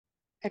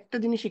একটা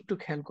জিনিস একটু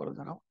খেয়াল করো,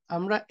 দাঁড়াও।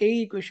 আমরা এই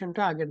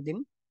ইকুয়েশনটা আগের দিন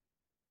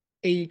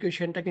এই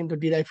ইকুয়েশনটা কিন্তু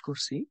ডিরাইভ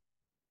করছি।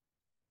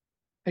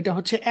 এটা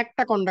হচ্ছে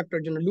একটা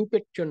কন্ডাক্টরের জন্য,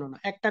 লুপের জন্য না,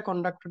 একটা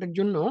কন্ডাক্টরের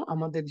জন্য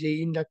আমাদের যে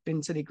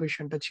ইন্ডাকটেন্সের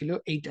ইকুয়েশনটা ছিল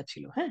এইটা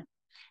ছিল, হ্যাঁ।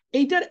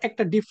 এইটার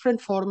একটা ডিফারেন্ট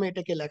ফর্মে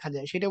এটাকে লেখা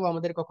যায়, সেটাও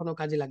আমাদের কখনো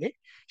কাজে লাগে।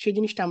 সেই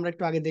জিনিসটা আমরা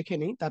একটু আগে দেখে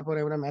নিই, তারপরে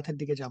আমরা ম্যাথের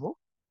দিকে যাব।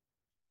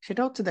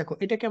 সেটা হচ্ছে, দেখো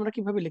এটাকে আমরা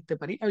কিভাবে লিখতে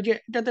পারি। ওই যে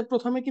এটাতে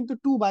প্রথমে কিন্তু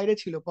টু বাইরে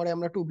ছিল, পরে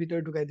আমরা টু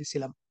ভিতরে ঢুকাই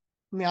দিছিলাম।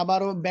 আমি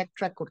আবারও ব্যাক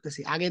ট্র্যাক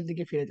করতেছি, আগের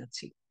দিকে ফিরে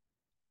যাচ্ছি।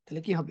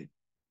 তাহলে কি হবে?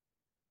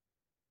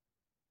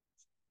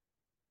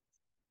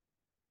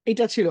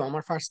 এটা ছিল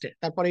আমার ফার্স্টে,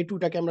 তারপরে এই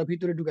টুটাকে আমরা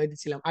ভিতরে ঢুকাই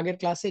দিছিলাম। আগের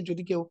ক্লাসে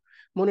যদি কেউ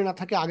মনে না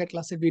থাকে, আগের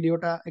ক্লাসের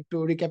ভিডিওটা একটু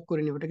রিক্যাপ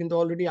করে নিব, ওটা কিন্তু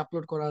অলরেডি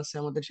আপলোড করা আছে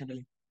আমাদের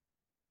চ্যানেলে।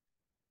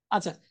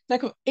 আচ্ছা,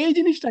 দেখো এই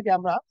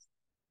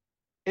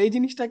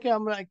জিনিসটাকে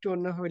আমরা একটু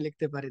অন্যভাবে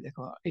লিখতে পারি।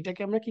 দেখো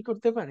এটাকে আমরা কি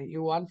করতে পারি,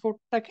 এই ওয়ান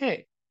ফোর্থটাকে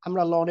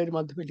আমরা লন এর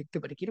মাধ্যমে লিখতে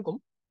পারি। কিরকম?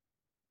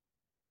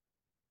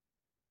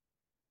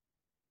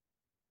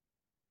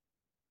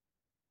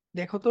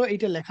 দেখো তো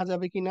এইটা লেখা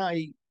যাবে কিনা,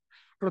 এই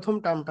প্রথম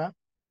টার্মটা।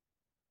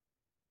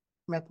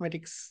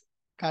 ম্যাথমেটিক্স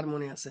কার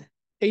মনে আছে?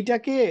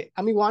 এইটাকে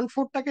আমি ওয়ান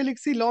ফোর্থটাকে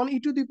লিখছি লন ই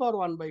টু দি পাওয়ার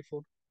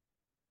 1/4।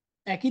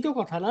 একই তো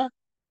কথা না?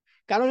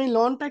 কারণ এই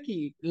লনটা কি,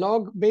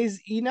 লগ বেজ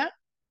ই না?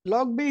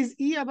 লগ বেজ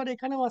ই, আবার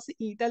এখানেও আছে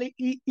ই, তাহলে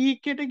ই ই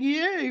কেটে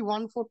গিয়ে এই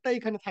ওয়ান ফোরটা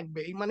এখানে থাকবে।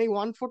 এই মানে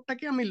ওয়ান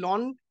ফোরটাকে আমি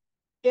লন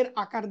এর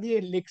আকার দিয়ে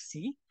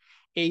লিখছি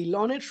এই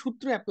লনের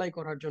সূত্র অ্যাপ্লাই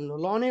করার জন্য,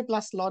 লন এ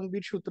প্লাস লন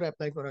বির সূত্র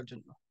অ্যাপ্লাই করার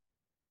জন্য।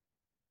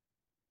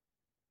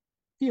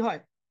 কি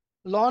হয়?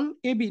 লন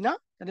এ বি না?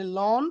 তাহলে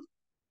loan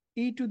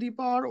E to the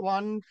power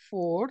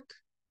 1/4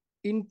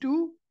 into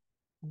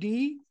D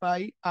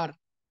by আর।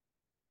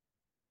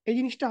 এই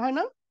জিনিসটা হয়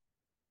না?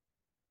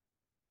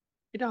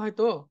 এটা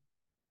হয়তো।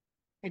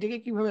 এটাকে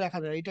কিভাবে লেখা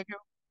যায়?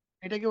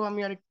 এটাকেও আমি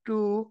আর একটু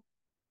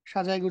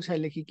সাজাই গুছাই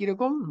লিখি।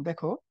 কিরকম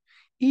দেখো,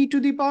 e⁴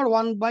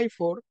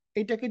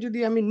 এটাকে যদি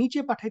আমি নিচে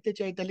পাঠাইতে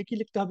চাই, তাহলে কি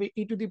লিখতে হবে?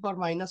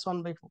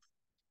 e⁻⁻1/4।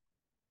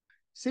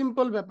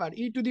 সিম্পল ব্যাপার।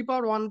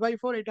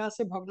 e⁻1/4 এটা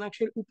আছে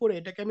ভগ্নাংশের উপরে,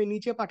 এটাকে আমি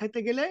নিচে পাঠাইতে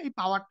গেলে এই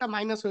পাওয়ারটা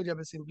মাইনাস হয়ে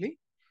যাবে সিম্পলি।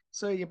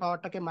 সো এই যে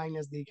পাওয়ারটাকে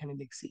মাইনাস দিয়ে এখানে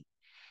লিখছি।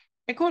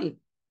 এখন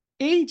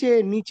এই যে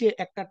নিচে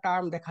একটা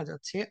টার্ম দেখা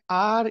যাচ্ছে,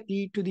 r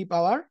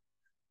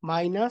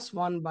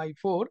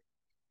e⁻⁻1/4,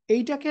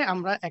 এইটাকে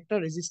আমরা একটা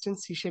রেজিস্ট্যান্স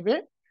হিসেবে,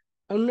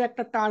 অন্য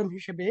একটা টার্ম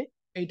হিসেবে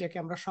এইটাকে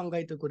আমরা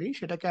সংজ্ঞায়িত করি।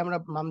 সেটাকে আমরা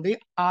নাম দিই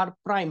আর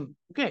প্রাইম।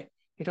 ওকে,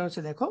 এটা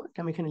হচ্ছে, দেখো এটা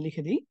আমি এখানে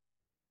লিখে দিই।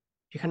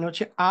 এখানে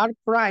হচ্ছে আর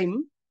প্রাইম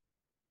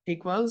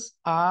ইকুয়ালস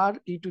r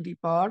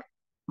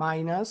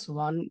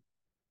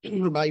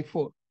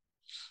e⁻⁻1/4।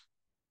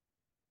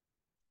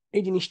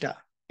 এই জিনিসটা,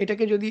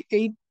 এটাকে যদি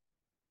এই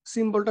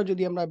সিম্বলটা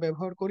যদি আমরা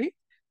ব্যবহার করি,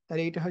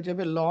 তাহলে এটা হয়ে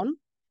যাবে loan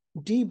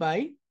D by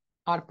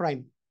R prime,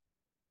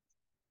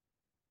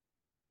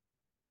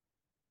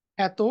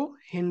 এত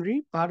হেনরি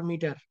পার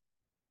মিটার।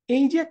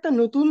 এই যে একটা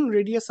নতুন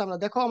রেডিয়াস, আমরা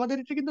দেখো আমাদের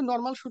এটা কিন্তু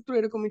নর্মাল সূত্র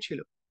এরকমই ছিল,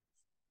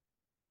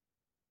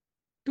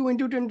 2 ×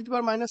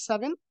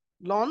 10⁻⁷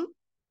 loan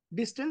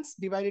distance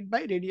divided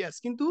by radius.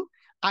 কিন্তু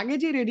আগে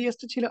যে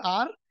রেডিয়াসটা ছিল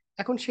আর,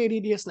 এখন সেই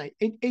রেডিয়াস নাই।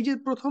 এই এই যে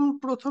প্রথম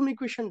প্রথম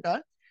ইকুয়েশনটা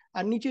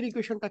আর নিচের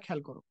ইকুয়েশনটা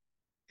খেয়াল করো,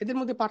 এদের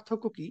মধ্যে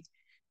পার্থক্য কি?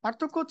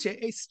 পার্থক্য হচ্ছে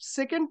এই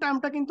সেকেন্ড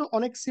টার্মটা কিন্তু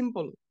অনেক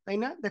সিম্পল, তাই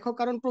না? দেখো,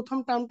 কারণ প্রথম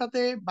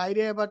টার্মটাতে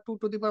বাইরে আবার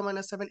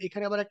 2⁻⁷,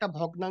 এখানে আবার একটা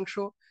ভগ্নাংশ,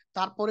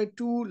 তারপরে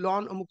টু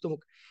লন অমুক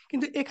তমুক।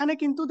 কিন্তু এখানে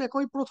কিন্তু দেখো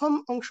এই প্রথম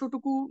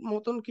অংশটুকু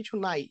মতন কিছু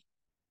নাই,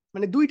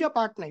 মানে দুইটা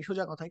পার্ট নাই,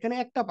 সোজা কথা এখানে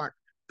একটা part,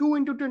 2 ×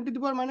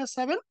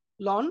 10⁻⁷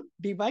 loan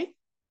D by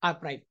R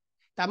prime.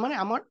 তার মানে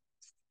আমার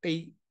এই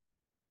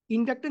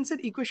ইন্ডাকটেন্সের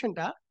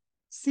ইকুয়েশনটা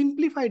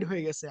সিম্পলিফাইড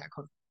হয়ে গেছে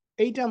এখন।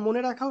 এইটা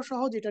মনে রাখাও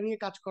সহজ, এটা নিয়ে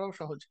কাজ করাও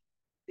সহজ।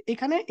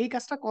 এখানে এই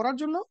কাজটা করার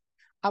জন্য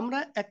আমরা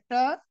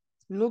একটা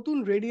নতুন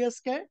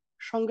রেডিয়াসকে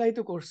সংজ্ঞায়িত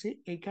করছি।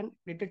 এইখান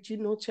এটার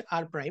চিহ্ন হচ্ছে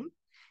আর প্রাইম,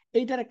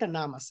 এইটার একটা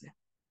নাম আছে,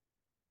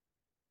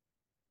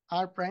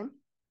 আর প্রাইম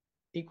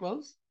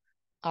ইকুয়ালস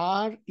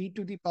r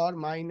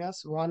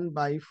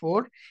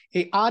e⁻⁻1/4।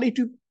 এই r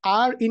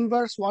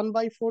ইনভার্স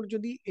 1/4,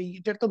 যদি এই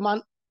এটার তো মান,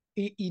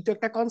 ই তো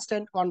একটা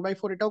কনস্ট্যান্ট,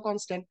 1/4 এটাও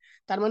কনস্ট্যান্ট।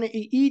 তার মানে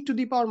এই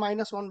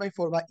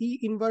e⁻⁻1/4 বা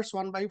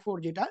e⁻1/4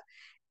 যেটা,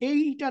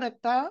 এইটার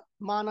একটা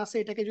মান আছে।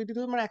 এটাকে যদি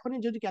তোমরা এখনই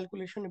যদি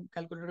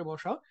ক্যালকুলেটরে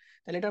বসাও,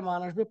 তাহলে এটার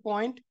মান আসবে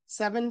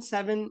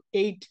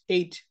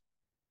 0.7788।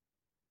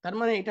 তার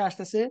মানে এটা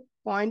আসতেছে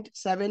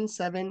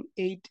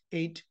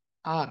 0.7788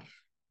 আর,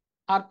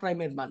 আর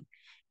প্রাইমের মান।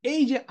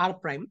 এই যে আর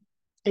প্রাইম,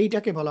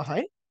 এইটাকে বলা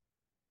হয়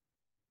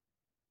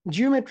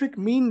geometric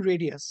mean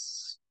radius.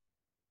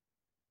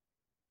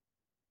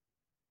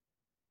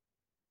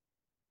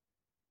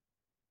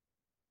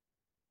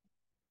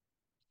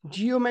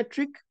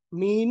 Geometric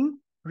mean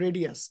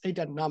radius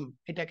এইটার নাম,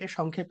 এটাকে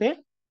সংক্ষেপে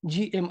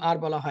জিএমআর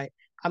বলা হয়।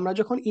 আমরা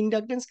যখন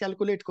ইন্ডাকটেন্স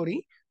ক্যালকুলেট করি,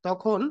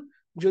 তখন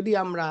যদি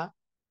আমরা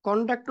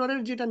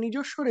কন্ডাক্টরের যেটা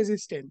নিজস্ব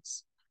রেজিস্ট্যান্স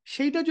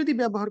সেইটা যদি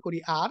ব্যবহার করি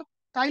আর,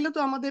 তাইলে তো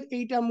আমাদের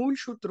এইটা মূল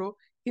সূত্র।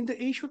 কিন্তু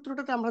এই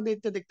সূত্রটাতে আমরা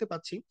দেখতে দেখতে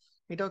পাচ্ছি,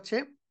 এটা হচ্ছে,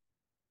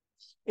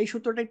 এই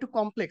সূত্রটা একটু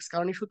কমপ্লেক্স,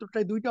 কারণ এই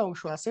সূত্রটায় দুইটা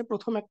অংশ আছে,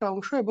 প্রথম একটা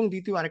অংশ এবং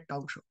দ্বিতীয় আরেকটা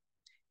অংশ।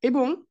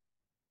 এবং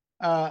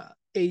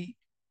এই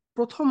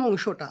প্রথম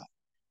অংশটা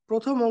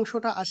প্রথম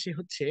অংশটা আসে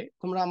হচ্ছে,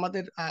 তোমরা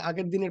আমাদের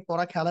আগের দিনের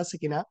পড়া খেয়াল আছে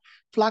কিনা,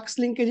 ফ্লাক্স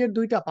লিঙ্কেজের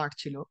দুইটা পার্ট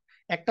ছিল।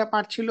 একটা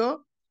পার্ট ছিল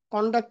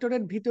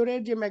কন্ডাক্টরের ভিতরে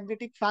যে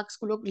ম্যাগনেটিক ফ্লাক্স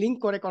গুলো লিঙ্ক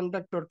করে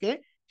কন্ডাক্টরকে,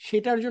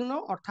 সেটার জন্য,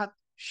 অর্থাৎ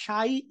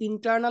সাই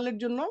ইন্টারনালের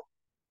জন্য।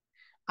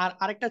 আর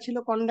আরেকটা ছিল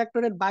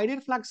কন্ডাক্টরের বাইরের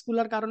ফ্লাক্স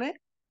গুলার কারণে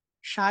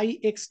সাই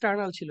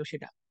এক্সটার্নাল ছিল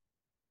সেটা।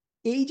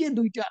 এই যে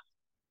দুইটা,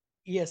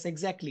 ইয়েস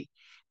এক্স্যাক্টলি,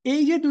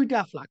 এই যে দুইটা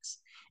ফ্লাক্স,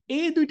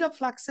 এই দুইটা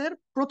ফ্লাক্সের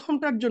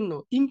প্রথমটার জন্য,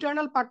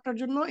 ইন্টারনাল পার্টটার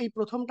জন্য এই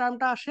প্রথম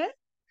টার্মটা আসে,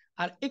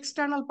 আর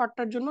এক্সটার্নাল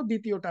পার্টটার জন্য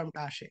দ্বিতীয়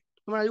টার্মটা আসে।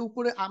 তোমরা এই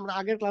উপরে আমরা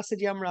আগের ক্লাসে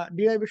যে আমরা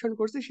ডিরাইভেশন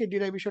করছি সেই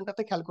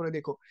ডিরাইভেশনটাতে খেয়াল করে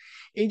দেখো,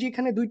 এই যে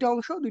এখানে দুইটা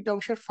অংশ, দুইটা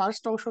অংশের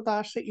ফার্স্ট অংশটা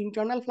আসে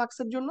ইন্টারনাল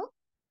ফ্লাক্সের জন্য,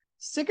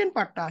 সেকেন্ড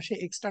পার্টটা আসে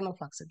এক্সটার্নাল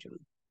ফ্লাক্সের জন্য।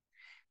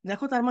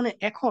 দেখো তার মানে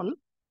এখন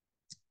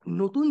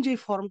নতুন যে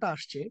ফর্মটা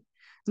আসছে,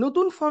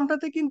 নতুন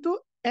ফর্মটাতে কিন্তু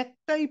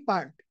একটাই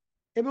পার্ট,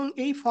 এবং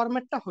এই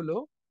ফরম্যাটটা হলো,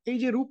 এই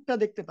যে রূপটা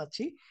দেখতে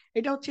পাচ্ছি,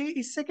 এটা হচ্ছে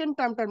এই সেকেন্ড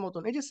টার্মটার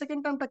মতন। এই যে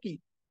সেকেন্ড টার্মটা কি,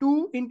 2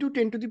 ×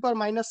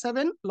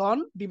 10⁻⁷ লন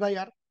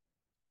ডি/আর।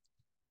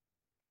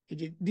 এই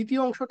যে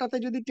দ্বিতীয় অংশটাতে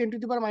যদি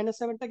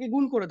 10⁻⁷টাকে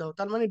গুণ করে দাও,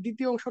 তার মানে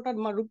দ্বিতীয় অংশটার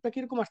রূপটা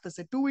কিরকম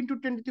আসতেছে, 2 ×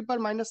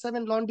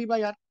 10⁻⁷ লন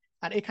ডি/আর।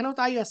 আর এখানেও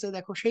তাই আছে,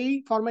 দেখো সেই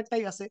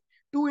ফরম্যাটটাই আছে,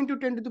 2 ×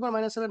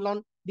 10⁻⁷ লন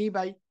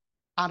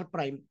ডি/আর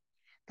প্রাইম।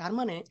 তার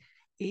মানে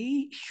এই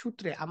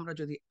সূত্রে আমরা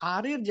যদি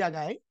আর এর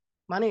জায়গায়,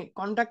 মানে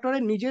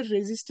কন্ডাক্টরের নিজের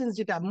রেজিস্ট্যান্স,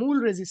 যেটা মূল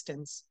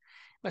রেজিস্ট্যান্স,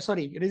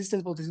 সরি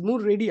রেজিস্ট্যান্স বলতেছি,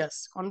 মূল রেডিয়াস,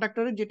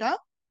 কন্ডাক্টরের যেটা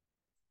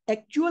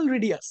অ্যাকচুয়াল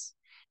রেডিয়াস,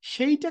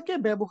 সেইটাকে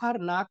ব্যবহার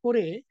না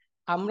করে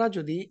আমরা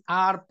যদি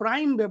আর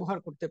প্রাইম ব্যবহার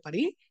করতে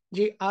পারি,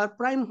 যে আর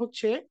প্রাইম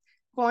হচ্ছে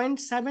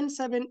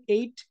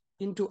 0.778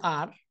 ×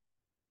 আর,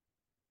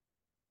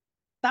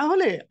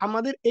 তাহলে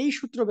আমাদের এই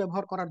সূত্র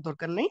ব্যবহার করার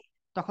দরকার নেই।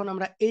 তখন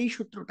আমরা এই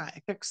সূত্রটা,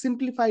 একটা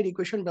সিম্পলিফাইড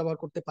ইকুয়েশন ব্যবহার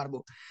করতে পারবো।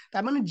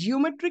 তার মানে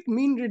জিওমেট্রিক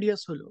মিন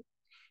রেডিয়াস হলো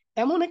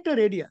এমন একটা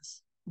রেডিয়াস,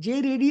 যে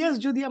রেডিয়াস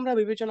যদি আমরা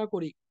বিবেচনা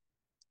করি,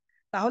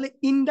 তাহলে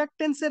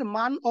ইন্ডাকটেন্সের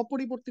মান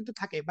অপরিবর্তিত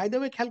থাকে। বাই দ্য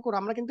ওয়ে খেয়াল করো,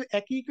 আমরা কিন্তু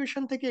একই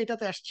ইকুয়েশন থেকে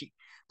এটাতে আসছি।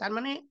 তার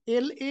মানে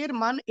এল এর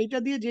মান এটা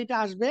দিয়ে যেটা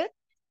আসবে,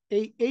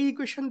 এই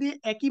ইকুয়েশন দিয়ে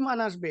একই মান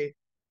আসবে,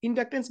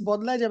 ইন্ডাকটেন্স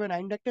বদলায় যাবে না,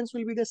 inductance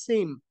will be the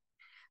same.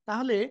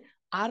 তাহলে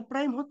আর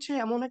প্রাইম হচ্ছে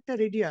এমন একটা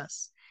রেডিয়াস,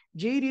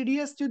 যেই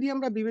রেডিয়াস যদি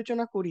আমরা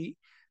বিবেচনা করি,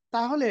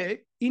 তাহলে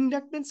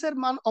ইন্ডাকটেন্সের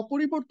মান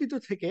অপরিবর্তিত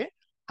থেকে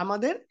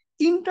আমাদের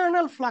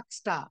ইন্টারনাল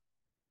ফ্লাক্সটা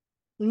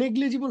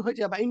নেগলিজিবল হয়ে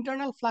যায়, বা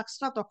ইন্টারনাল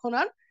ফ্লাক্সটা তখন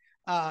আর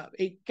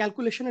এই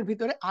ক্যালকুলেশনের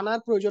ভিতরে আনার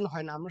প্রয়োজন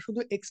হয় না। আমরা শুধু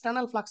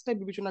এক্সটার্নাল ফ্লাক্সটাই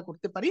বিবেচনা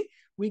করতে পারি।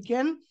 We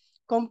can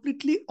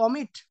completely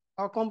omit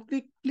or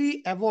completely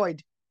avoid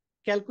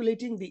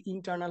calculating the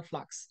internal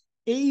flux.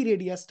 এই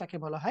রেডিয়াসটাকে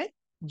বলা হয়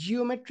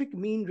জিওমেট্রিক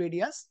মিন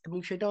রেডিয়াস, এবং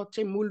সেটা হচ্ছে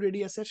মূল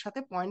রেডিয়াসের সাথে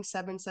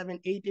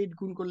 0.7788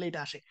 গুণ করলে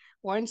এটা আসে।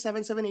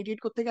 0.7788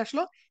 কোথেকে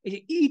আসলো, এই যে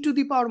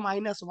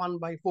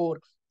e⁻⁻1/4,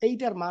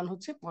 এইটার মান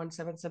হচ্ছে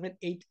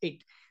 0.7788।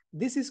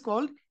 This is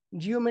called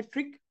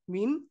geometric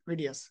mean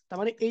radius. তার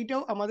মানে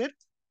এইটাও আমাদের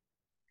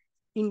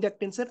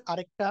ইন্ডাকটেন্সের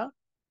আরেকটা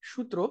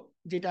সূত্র,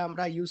 যেটা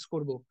আমরা ইউজ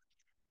করব।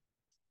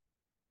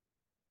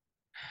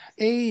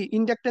 এই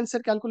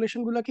ইন্ডাকটেন্সের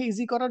ক্যালকুলেশন গুলোকে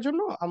ইজি করার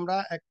জন্য আমরা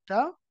একটা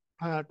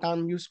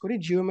টার্ম ইউজ করি,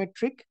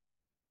 জিওমেট্রিক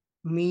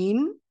মিন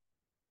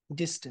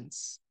ডিস্টেন্স।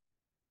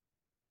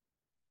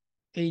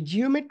 এই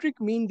জিওমেট্রিক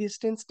মিন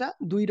ডিস্টেন্সটা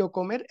দুই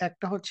রকমের,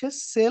 একটা হচ্ছে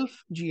সেলফ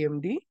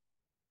জিএমডি।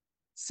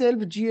 সেলফ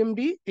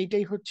জিএমডি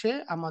এইটাই হচ্ছে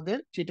আমাদের,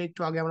 যেটা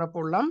একটু আগে আমরা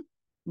পড়লাম,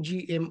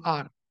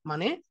 জিএমআর,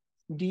 মানে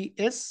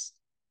ডিএস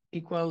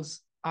ইকুয়ালস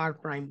আর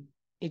প্রাইম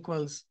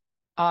ইকুয়ালস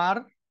আর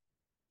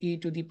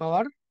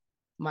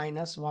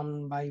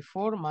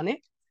e⁻⁻1/4, মানে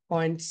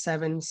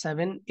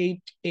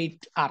 0.7788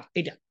 আর।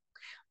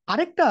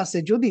 আরেকটা আছে,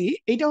 যদি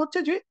এটা হচ্ছে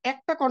যে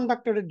একটা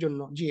কন্ডাক্টরের জন্য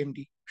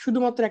জিএমডি,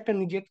 শুধুমাত্র একটা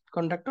নিজের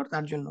কন্ডাক্টর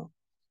তার জন্য।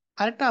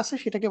 আরেকটা আছে,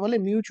 সেটাকে বলে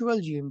মিউচুয়াল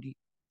জিএমডি।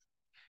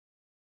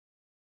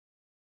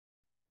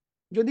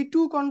 যদি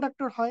টু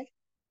কন্ডাক্টর হয়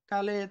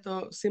তাহলে তো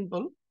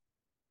সিম্পল,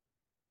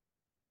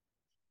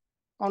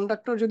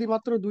 কন্ডাক্টর যদি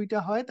মাত্র দুইটা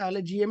হয় তাহলে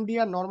জিএমডি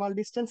আর নর্মাল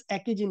ডিস্টেন্স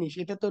একই জিনিস,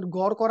 এটা তো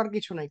গড় করার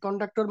কিছু নাই।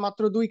 কন্ডাক্টর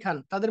মাত্র দুই খান,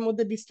 তাদের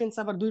মধ্যে ডিস্টেন্স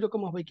আবার দুই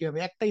রকম হবে, কি হবে,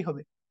 একটাই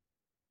হবে।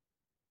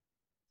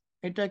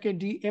 এটাকে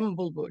ডিএম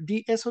বলবো।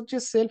 ডিএস হচ্ছে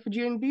সেলফ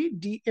জিএমডি,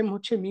 ডিএম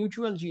হচ্ছে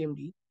মিউচুয়াল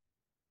জিএমডি,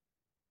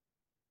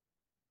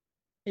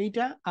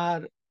 এইটা। আর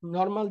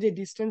নর্মাল যে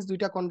ডিস্টেন্স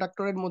দুইটা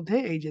কন্ডাক্টরের মধ্যে,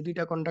 এই যে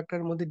দুইটা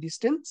কন্ডাক্টরের মধ্যে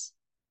ডিস্টেন্স,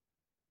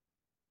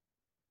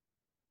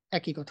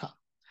 একই কথা।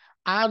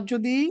 আর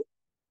যদি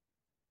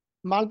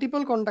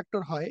মাল্টিপল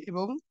কন্ডাক্টর হয়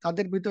এবং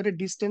তাদের ভিতরে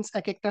ডিস্টেন্স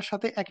এক একটার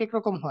সাথে এক এক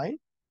রকম হয়,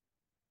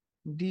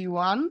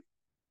 D1,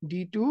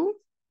 D2,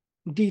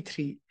 D3,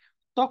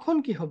 তখন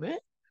কি হবে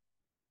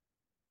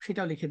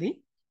সেটাও লিখে দিই।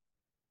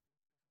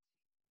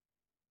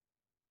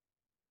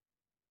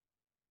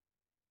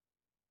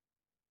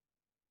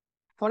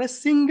 For a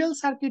single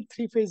circuit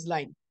three phase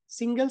line,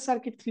 single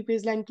circuit three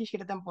phase line কি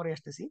সেটাতে আমি পরে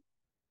আসতেছি।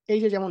 এই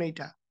যে যেমন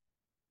এইটা,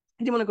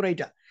 এই যে মনে করো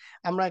এইটা,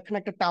 আমরা এখানে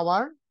একটা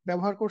টাওয়ার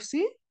ব্যবহার করছি।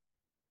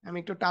 আমি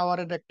একটু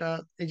টাওয়ারের একটা,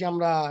 এই যে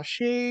আমরা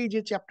সেই যে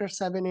চ্যাপ্টার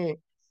 7-এ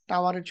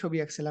টাওয়ারের ছবি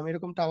আঁকছিলাম,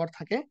 এরকম টাওয়ার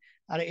থাকে।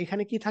 আর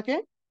এখানে কি থাকে,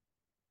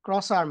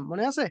 ক্রস আর্ম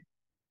মনে আছে,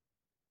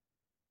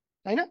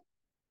 তাই না?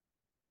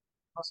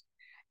 Cross-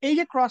 এই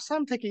যে ক্রস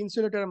আর্ম থেকে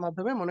ইনসুলেটরের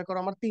মাধ্যমে মনে করো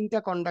আমার তিনটা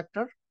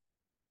কন্ডাক্টর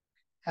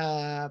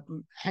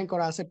হ্যাং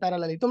করা আছে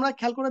প্যারালালি। তোমরা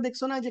খেয়াল করে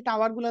দেখছো না যে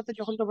টাওয়ার গুলাতে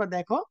যখন তোমরা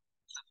দেখো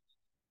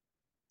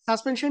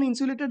সাসপেনশন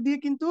ইনসুলেটর দিয়ে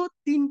কিন্তু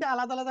তিনটা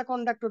আলাদা আলাদা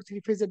কন্ডাক্টর থ্রি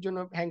ফেজের জন্য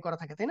হ্যাং করা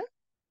থাকে, তাই না?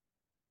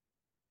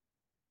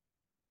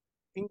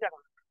 তিনটা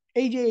conductor।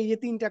 এই যে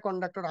তিনটা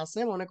কন্ডাক্টর আছে,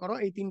 মনে করো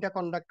এই তিনটা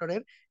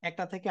কন্ডাক্টরের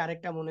একটা থেকে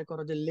আরেকটা মনে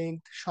করো যে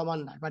লেন্থ সমান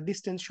না বা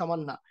ডিস্টেন্স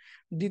সমান না,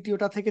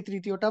 দ্বিতীয়টা থেকে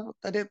তৃতীয়টা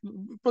তাদের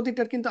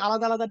প্রতিটার কিন্তু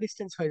আলাদা আলাদা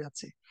ডিস্টেন্স হয়ে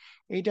যাচ্ছে।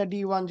 এইটা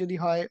D1 যদি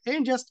হয়, এই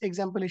জাস্ট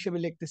এক্সাম্পল হিসেবে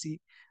লিখতেছি,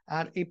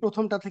 আর এই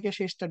প্রথমটা থেকে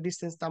শেষটার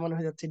ডিস্টেন্স তার মানে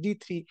হয়ে যাচ্ছে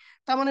D3।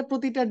 তার মানে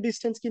প্রতিটার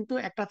ডিস্টেন্স কিন্তু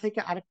একটা থেকে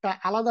আরেকটা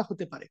আলাদা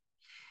হতে পারে।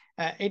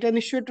 এটা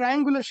নিশ্চয়ই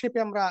ট্রায়াঙ্গুলার শেপে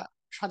আমরা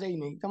সাজাই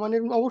নেই, তার মানে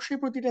অবশ্যই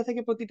প্রতিটা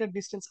থেকে প্রতিটার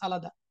ডিস্টেন্স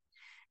আলাদা।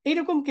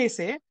 এইরকম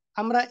কেসে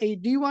আমরা এই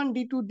D1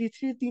 D2 D3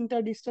 তিনটা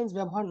ডিস্টেন্স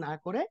ব্যবহার না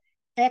করে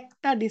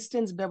একটা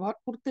ডিস্টেন্স ব্যবহার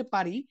করতে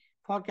পারি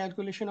ফর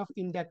ক্যালকুলেশন অফ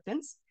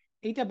ইন্ডাকটেন্স।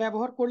 এইটা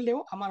ব্যবহার করলেও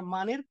আমার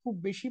মানের খুব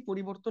বেশি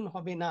পরিবর্তন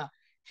হবে না।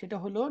 সেটা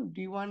হলো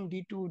D1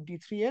 D2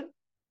 D3 এর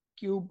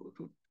কিউব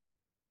রুট।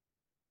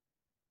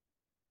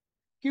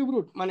 কিউব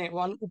রুট মানে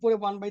উপরে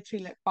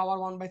 1/3 পাওয়ার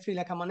 1/3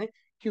 লেখা মানে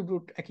কিউব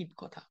রুট, একই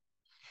কথা।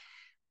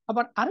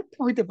 আবার আরেকটা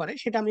হইতে পারে,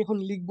 সেটা আমি এখন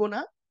লিখবো না,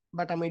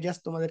 বাট আমি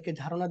জাস্ট তোমাদেরকে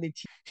ধারণা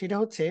দিচ্ছি। সেটা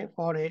হচ্ছে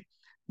for a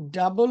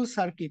double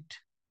circuit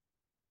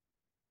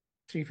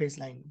three phase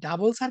line.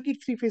 Double circuit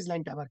three phase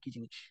লাইনটা আবার কি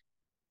জিনিস?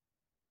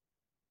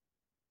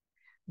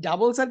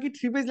 Double circuit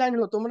three phase line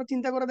হলো, তোমরা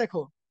চিন্তা করে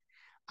দেখো,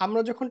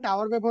 আমরা যখন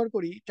টাওয়ার ব্যবহার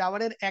করি,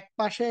 টাওয়ারের এক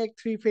পাশে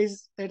থ্রি ফেজ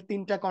এর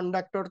তিনটা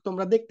কন্ডাক্টর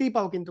তোমরা দেখতেই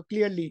পাও কিন্তু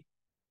ক্লিয়ারলি,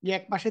 যে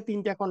এক পাশে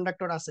তিনটা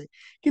কন্ডাক্টর আছে,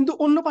 কিন্তু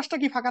অন্য পাশটা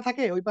কি ফাঁকা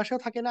থাকে? ওই পাশেও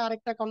থাকে না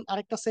আরেকটা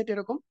আরেকটা সেট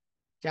এরকম?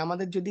 যে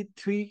আমাদের যদি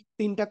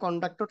তিনটা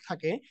কন্ডাক্টর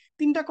থাকে,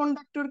 তিনটা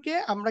কন্ডাক্টরকে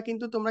আমরা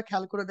কিন্তু, তোমরা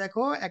খেয়াল করে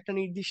দেখো, একটা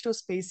নির্দিষ্ট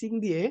স্পেসিং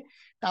দিয়ে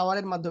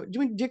টাওয়ারের মাধ্যমে,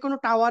 তুমি যে কোনো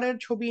টাওয়ারের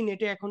ছবি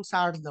নেটে এখন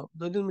সার্চ দাও,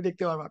 যদি তুমি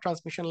দেখতে পারবা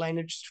ট্রান্সমিশন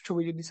লাইনের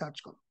ছবি যদি সার্চ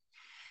করো,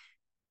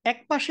 এক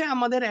পাশে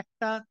আমাদের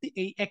একটা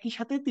এই একই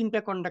সাথে তিনটা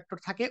কন্ডাক্টর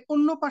থাকে,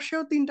 অন্য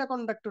পাশেও তিনটা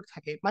কন্ডাক্টর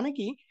থাকে। মানে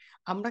কি,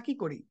 আমরা কি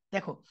করি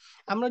দেখো,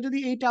 আমরা যদি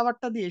এই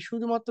টাওয়ারটা দিয়ে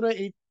শুধুমাত্র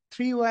এই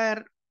থ্রি ওয়্যার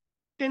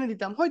টেনে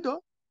দিতাম, হয়তো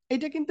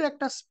এটা কিন্তু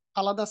একটা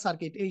আলাদা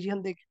সার্কিট, এই যেখান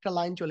থেকে একটা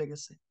লাইন চলে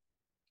গেছে,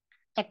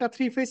 একটা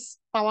থ্রি ফেজ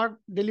পাওয়ার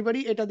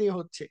ডেলিভারি এটা দিয়ে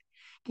হচ্ছে।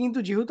 কিন্তু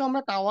যেহেতু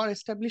আমরা টাওয়ার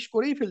এস্টাবলিশ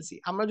করেই ফেলছি,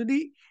 আমরা যদি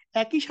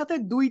একই সাথে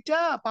দুইটা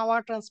পাওয়ার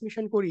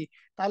ট্রান্সমিশন করি,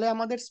 তাহলে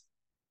আমাদের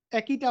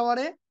একই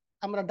টাওয়ারে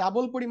আমরা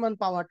ডাবল পরিমাণ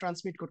পাওয়ার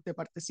ট্রান্সমিট করতে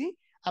পারতেছি।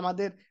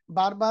 আমাদের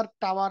বারবার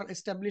টাওয়ার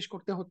এস্টাবলিশ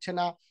করতে হচ্ছে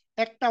না,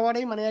 এক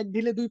টাওয়ারেই মানে এক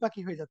ঢিলে দুই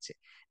পাখি হয়ে যাচ্ছে।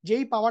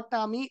 যেই পাওয়ারটা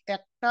আমি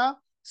একটা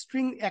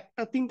স্ট্রিং,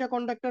 একটা তিনটা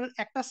কন্ডাক্টর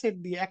একটা সেট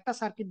দিয়ে একটা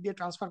সার্কিট দিয়ে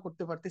ট্রান্সফার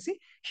করতে পারতেছি,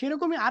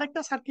 সেরকমই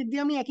আরেকটা সার্কিট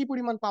দিয়ে আমি একই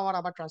পরিমাণ পাওয়ার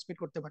আবার ট্রান্সমিট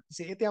করতে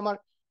পারতেছি। এতে আমার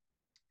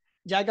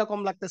জায়গা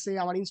কম লাগতেছে,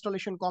 আমার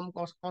ইনস্টলেশন কম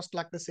কস্ট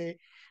লাগতেছে,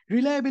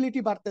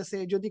 রিলায়েবিলিটি বাড়তেছে।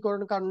 যদি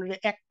কোনো কারণে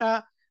একটা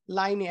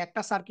লাইনে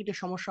একটা সার্কিটের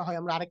সমস্যা হয়,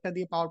 আমরা আরেকটা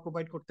দিয়ে পাওয়ার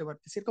প্রোভাইড করতে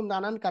পারতেছি। এরকম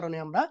নানান কারণে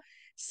আমরা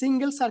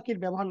সিঙ্গেল সার্কিট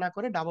ব্যবহার না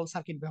করে ডাবল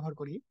সার্কিট ব্যবহার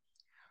করি।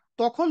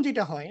 তখন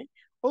যেটা হয়,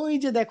 ওই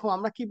যে দেখো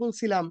আমরা কি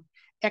বলছিলাম,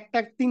 একটা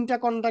তিনটা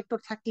কন্ডাক্টর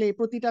থাকলে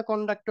প্রতিটা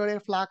কন্ডাক্টরের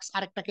ফ্লাক্স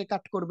আরেকটাকে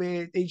কাট করবে,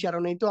 এই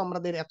কারণেই তো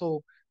আমাদের এত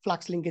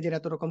ফ্লাক্স লিঙ্কেজের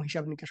এত রকম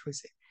হিসাব নিকাশ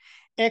হয়েছে।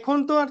 এখন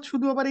তো আর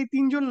শুধু আবার এই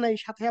তিনজন নাই,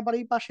 সাথে আবার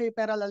এই পাশে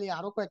প্যারালালি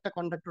আরো কয়েকটা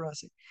কন্ডাক্টর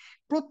আছে।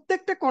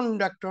 প্রত্যেকটা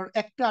কন্ডাক্টর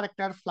একটা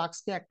আরেকটার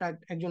ফ্লাক্সকে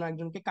একজন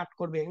একজনকে কাট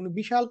করবে, কিন্তু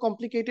বিশাল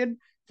কমপ্লিকেটেড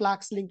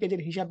ফ্লাক্স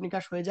লিঙ্কেজের হিসাব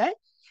নিকাশ হয়ে যায়।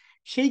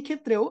 সেই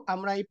ক্ষেত্রেও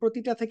আমরা এই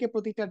প্রতিটা থেকে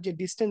প্রতিটার যে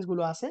ডিস্টেন্স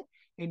গুলো আছে,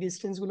 এই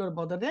ডিস্টেন্স গুলোর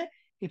বদলে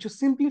কিছু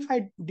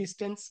সিম্পলিফাইড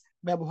ডিস্টেন্স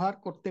ব্যবহার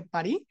করতে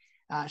পারি।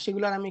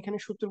 সেগুলোর আমি এখানে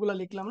সূত্রগুলো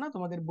লিখলাম না,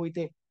 তোমাদের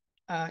বইতে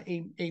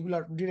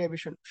এইগুলার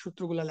ডিরাইভেশন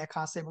সূত্রগুলো লেখা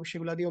আছে এবং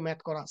সেগুলো দিয়েও ম্যাথ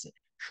করা আছে।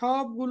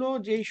 সবগুলো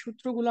যেই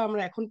সূত্রগুলো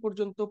আমরা এখন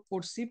পর্যন্ত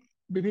পড়ছি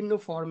বিভিন্ন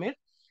ফর্মের,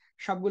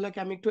 সবগুলাকে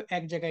আমি একটু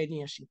এক জায়গায়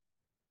নিয়ে আসি।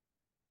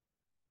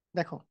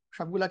 দেখো,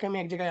 সবগুলাকে আমি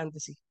এক জায়গায়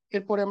আনতেছি,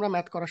 এরপরে আমরা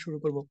ম্যাথ করা শুরু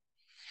করব।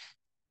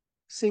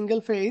 সিঙ্গেল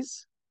ফেজ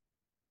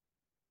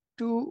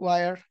টু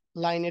ওয়্যার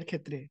লাইনের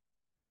ক্ষেত্রে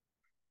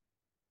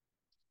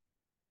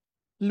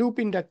লুপ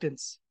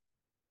ইন্ডাকটেন্স,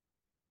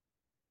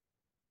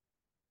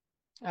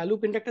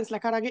 লুপ ইন্ডাকটেন্স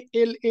লেখার আগে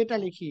LA টা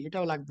লিখি,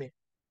 এটাও লাগবে।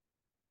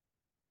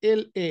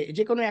 LA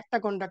যে কোনো একটা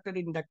কন্ডাক্টর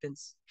ইন্ডাকটেন্স,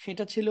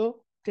 সেটা ছিল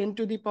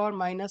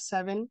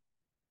 10⁻⁻7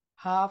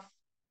 হাফ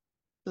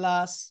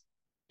প্লাস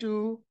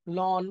 2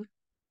 ln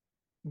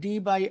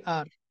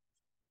D/R।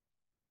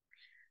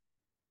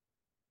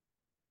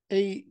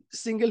 এই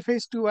সিঙ্গেল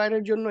ফেজ টু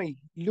ওয়্যারের জন্যই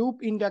লুপ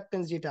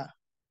ইন্ডাকটেন্স যেটা,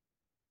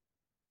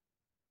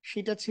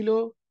 সেটা ছিল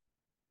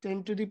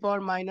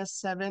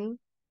 10⁻⁻7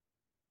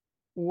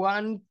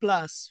 1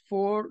 +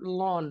 4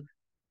 ln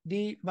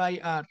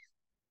D/R।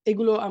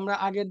 এগুলো আমরা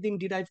আগের দিন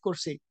ডিরাইভ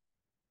করছি।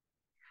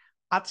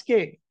 আজকে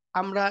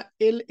আমরা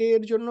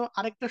এর জন্য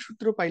আরেকটা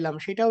সূত্র পাইলাম,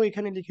 সেটাও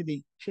এখানে লিখে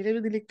দিই। সেটা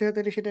যদি লিখতে হয়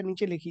তাহলে সেটা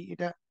নিচে লিখি,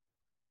 এটা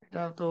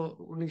এটা তো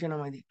নিচে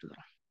নামাই দিই একটু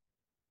দাঁড়া।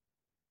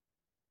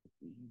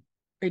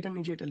 এটা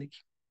নিচে এটা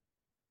লিখি,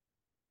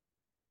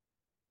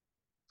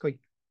 কই,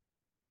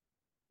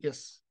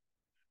 ইয়েস।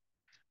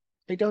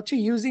 এটা হচ্ছে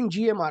ইউজিং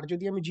জিএমআর।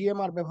 যদি আমি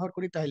জিএমআর ব্যবহার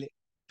করি তাহলে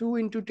 2 ×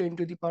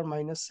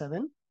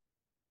 10⁻⁷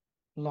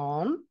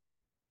 loan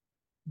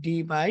D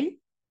by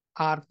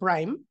R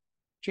prime,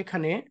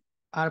 যেখানে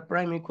আর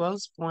প্রাইম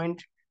ইকুয়ালস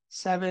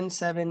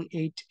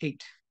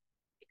 0.7788।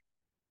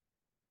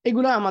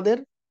 এগুলো আমাদের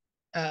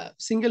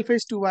সিঙ্গেল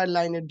ফেজ 2 ওয়্যার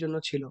লাইনের জন্য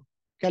ছিল।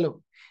 গেল।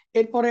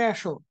 এরপরে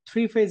আসো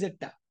three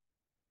ফেজেরটা।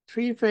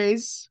 Three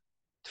phase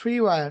 3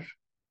 wire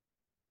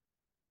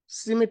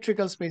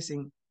symmetrical spacing.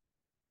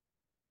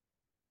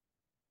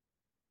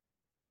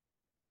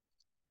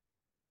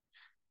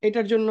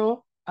 এটার জন্য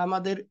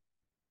আমাদের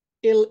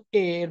এল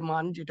এর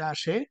মান যেটা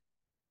আসে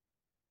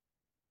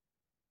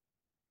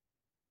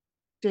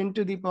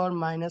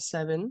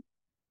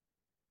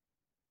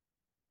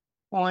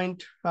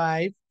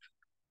 10⁻⁷.5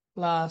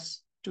 প্লাস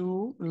 2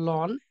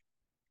 লন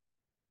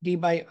ডি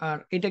বাই আর।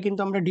 এটা কিন্তু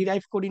আমরা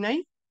ডিরাইভ করি নাই,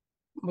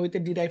 বইতে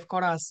ডিরাইভ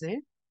করা আছে।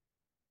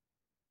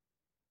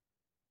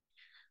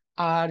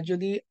 আর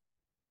যদি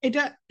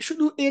এটা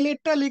শুধু এল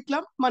এরটা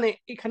লিখলাম, মানে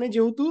এখানে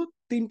যেহেতু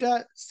তিনটা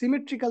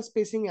সিমেট্রিক্যাল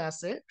স্পেসিং এ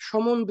আছে,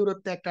 সমান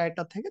দূরত্বে একটা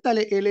একটা থেকে,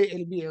 তাহলে এল এ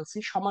এল বি এল সি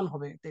সমান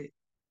হবে, এতে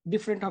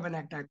ডিফারেন্ট হবে না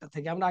একটা একটা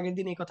থেকে। আমরা আগের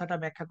দিন এই কথাটা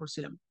ব্যাখ্যা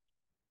করছিলাম।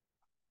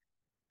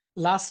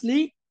 লাস্টলি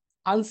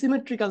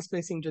আনসিমেট্রিক্যাল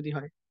স্পেসিং যদি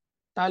হয়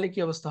তাহলে কি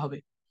অবস্থা হবে?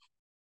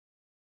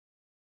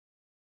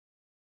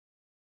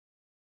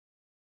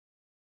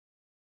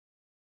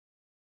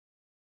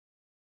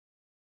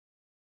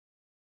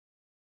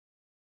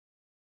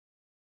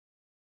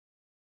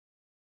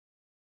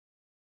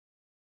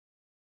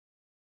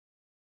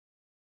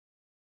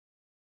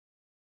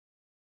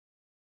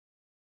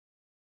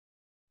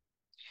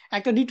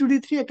 একটা D2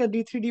 D3, একটা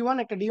D3 D1,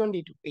 একটা D1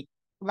 D2, এই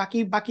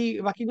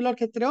বাকিগুলোর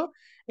ক্ষেত্রেও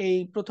এই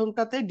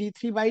প্রথমটাতে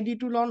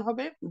D3/D2 লন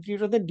হবে,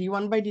 দ্বিতীয়টাতে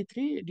D1/D3,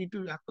 D2,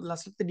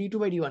 লাস্টে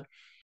D2/D1।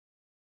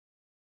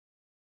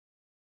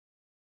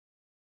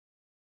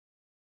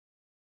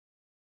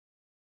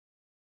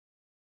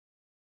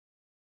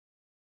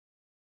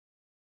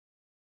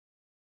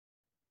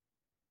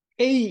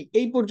 এই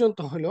এই পর্যন্ত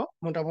হলো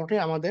মোটামুটি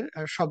আমাদের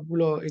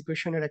সবগুলো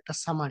ইকুয়েশনের একটা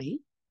সামারি।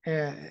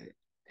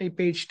 এই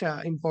পেজটা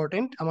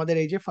ইম্পর্টেন্ট আমাদের।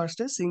 এই যে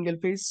ফার্স্টে সিঙ্গেল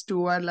ফেজ 2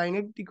 ওয়্যার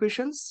লাইনের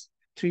equations,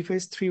 three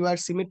phase 3 wire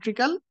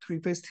symmetrical, three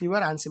phase 3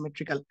 wire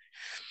unsymmetrical,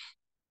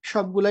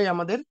 সবগুলাই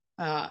আমাদের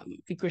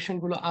ইকুয়েশন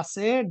গুলো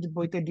আছে,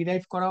 বইতে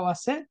ডিরাইভ করাও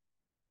আছে।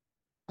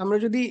 আমরা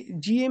যদি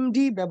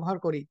জিএমডি ব্যবহার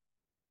করি,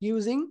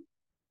 ইউজিং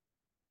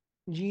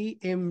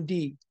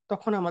জিএমডি,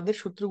 তখন আমাদের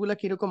সূত্রগুলা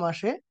কিরকম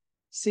আসে?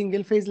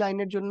 সিঙ্গেল ফেজ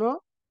লাইনের জন্য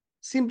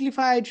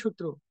সিম্পলিফাইড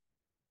সূত্র।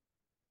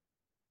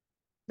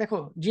 দেখো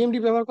জিএমডি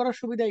ব্যবহার করার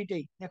সুবিধা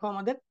এটাই, দেখো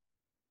আমাদের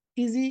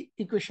ইজি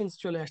ইকুয়েশনস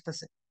চলে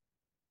আসতেছে।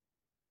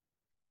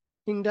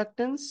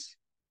 ইন্ডাকটেন্স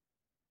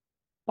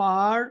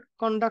পার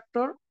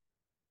কন্ডাক্টর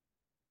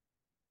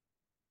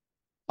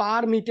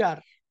পার মিটার,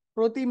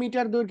 প্রতি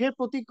মিটার দৈর্ঘ্যে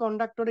প্রতি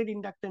কন্ডাক্টরের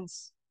ইন্ডাকটেন্স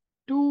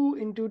 2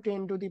 ×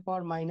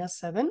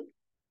 10⁻⁷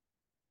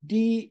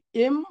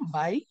 ডিএম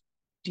বাই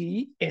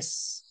ডিএস।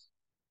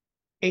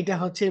 এইটা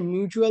হচ্ছে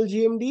মিউচুয়াল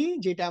জিএমডি,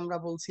 যেটা আমরা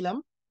বলছিলাম।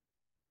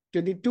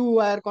 যদি 2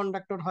 ওয়্যার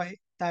কন্ডাক্টর হয়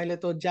তাহলে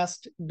তো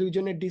জাস্ট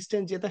দুইজনের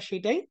ডিস্টেন্স যেটা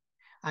সেটাই।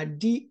 আর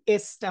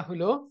ডিএস টা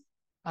হলো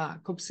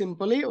খুব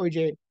সিম্পলি ওই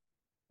যে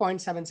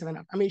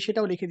 0.77, আমি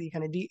সেটাও লিখে দিই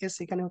এখানে। ডিএস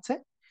এখানে হচ্ছে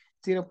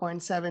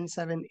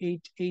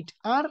 0.7788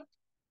 আর,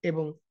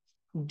 এবং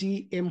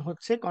ডিএম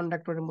হচ্ছে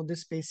কন্ডাক্টরের মধ্যে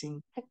স্পেসিং।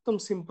 একদম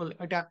সিম্পল,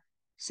 এটা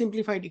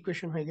সিম্পলিফাইড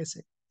ইকুয়েশন হয়ে গেছে।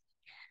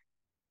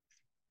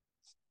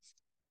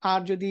 আর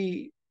যদি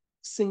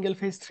সিঙ্গেল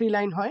ফেজ 3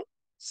 লাইন হয়,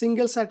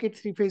 সিঙ্গেল সার্কিট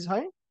 3 ফেজ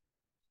হয়,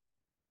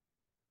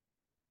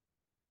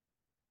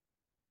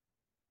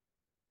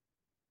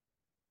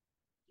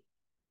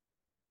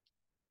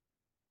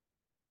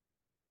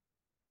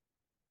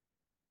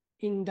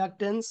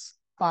 ইন্ডাকটেন্স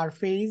পার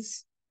ফেজ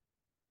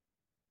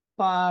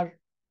পার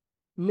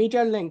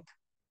মিটার লেন্থ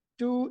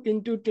 2 ×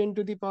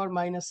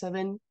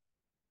 10⁻⁷,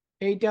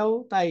 এইটাও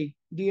তাই,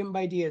 ডিএম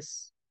বাই ডিএস।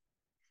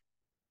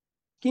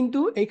 কিন্তু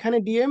এখানে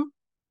ডিএম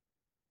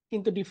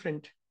কিন্তু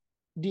different,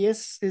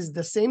 DS is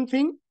the same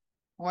thing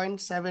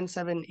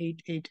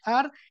 0.7788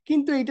 আর।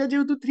 কিন্তু এটা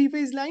যেহেতু 3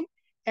 ফেজ লাইন,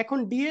 এখন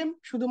ডিএম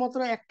শুধুমাত্র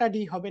একটা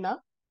ডি হবে না,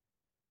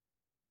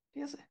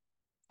 ঠিক আছে?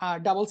 আর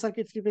ডাবল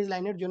সার্কিট 3 ফেজ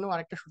লাইনের জন্য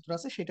আরেকটা সূত্র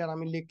আছে, সেটা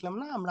আমি লিখলাম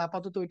না, আমরা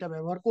আপাতত এটা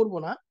ব্যবহার করব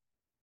না।